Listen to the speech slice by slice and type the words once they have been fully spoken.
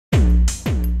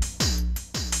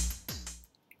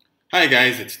Hi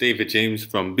guys, it's David James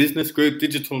from Business Growth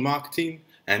Digital Marketing,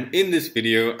 and in this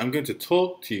video I'm going to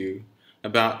talk to you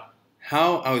about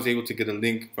how I was able to get a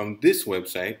link from this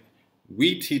website,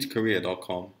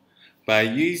 weteachkorea.com, by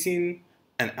using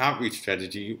an outreach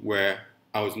strategy where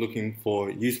I was looking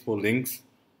for useful links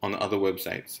on other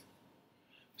websites.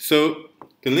 So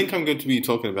the link I'm going to be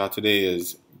talking about today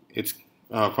is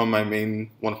from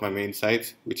one of my main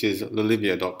sites, which is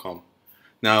lolivia.com.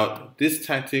 Now, this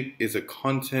tactic is a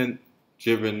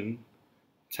content-driven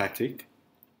tactic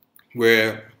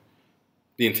where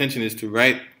the intention is to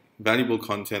write valuable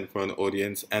content for an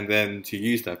audience and then to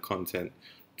use that content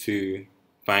to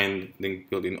find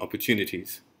link building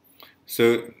opportunities.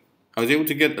 So I was able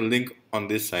to get a link on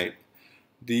this site.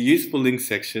 The useful links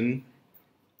section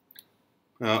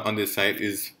on this site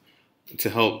is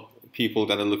to help people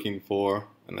that are looking for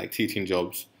teaching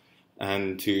jobs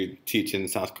and to teach in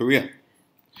South Korea.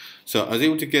 So I was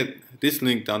able to get this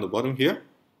link down the bottom here,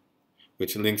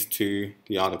 which links to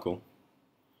the article.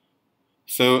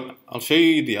 So I'll show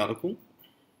you the article.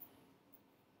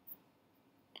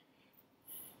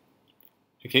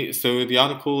 Okay, so the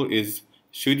article is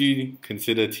should you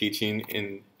consider teaching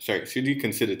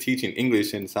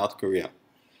English in South Korea?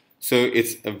 So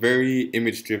it's a very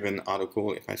image-driven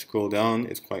article. If I scroll down,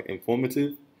 it's quite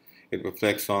informative. It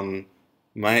reflects on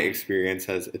my experience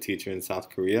as a teacher in South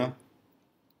Korea.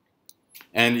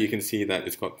 And you can see that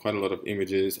it's got quite a lot of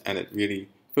images, and it really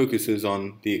focuses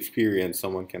on the experience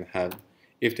someone can have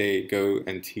if they go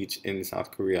and teach in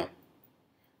South Korea.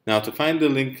 Now, to find the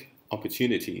link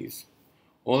opportunities,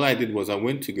 all I did was I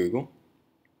went to Google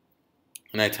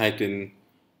and I typed in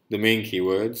the main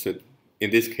keywords. So in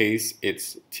this case,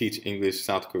 it's Teach English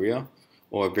South Korea,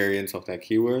 or a variant of that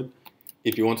keyword.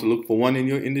 If you want to look for one in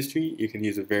your industry, you can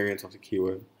use a variant of the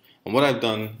keyword. And what I've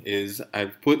done is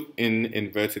I've put in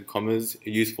inverted commas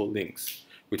useful links,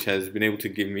 which has been able to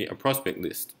give me a prospect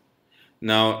list.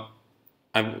 Now,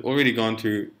 I've already gone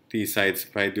through these sites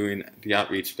by doing the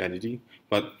outreach strategy,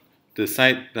 but the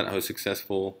site that I was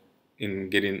successful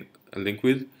in getting a link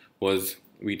with was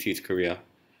We Teach Korea.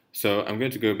 So I'm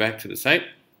going to go back to the site,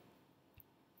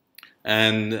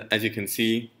 and as you can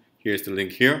see, here's the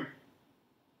link here.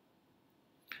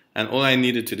 And all I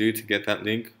needed to do to get that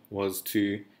link was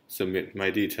to submit my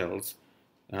details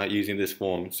using this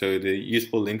form. So the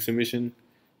useful link submission,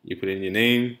 you put in your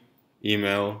name,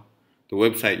 email, the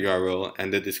website URL,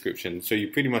 and the description. So you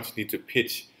pretty much need to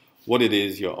pitch what it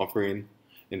is you're offering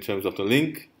in terms of the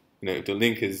link. If the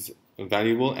link is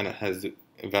valuable and it has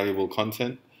valuable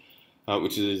content,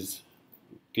 which is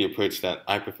the approach that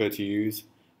I prefer to use,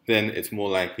 then it's more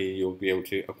likely you'll be able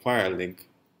to acquire a link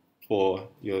for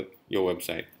your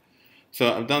website.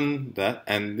 So I've done that,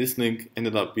 and this link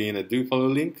ended up being a do follow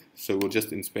link, so we'll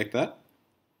just inspect that.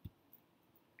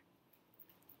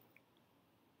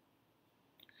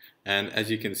 And as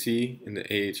you can see in the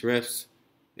Ahrefs,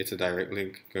 it's a direct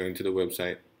link going to the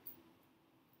website.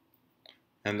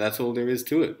 And that's all there is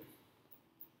to it.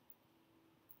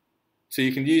 So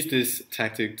you can use this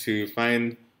tactic to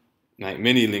find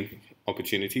many link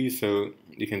opportunities. So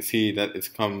you can see that it's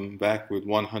come back with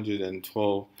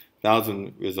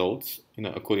 112,000 results,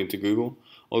 according to Google.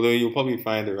 Although you'll probably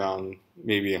find around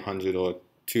maybe 100 or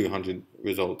 200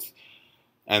 results.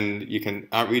 And you can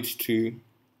outreach to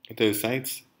those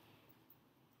sites.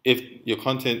 If your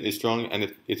content is strong and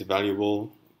if it's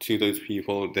valuable to those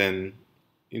people, then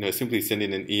simply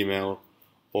sending an email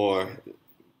or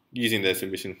using their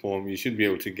submission form, you should be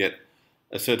able to get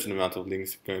a certain amount of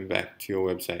links going back to your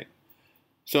website.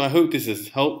 So I hope this has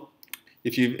helped.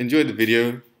 If you've enjoyed the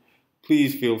video,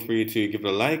 please feel free to give it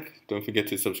a like. Don't forget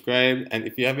to subscribe. And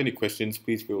if you have any questions,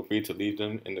 please feel free to leave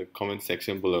them in the comment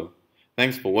section below.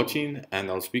 Thanks for watching, and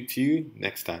I'll speak to you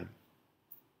next time.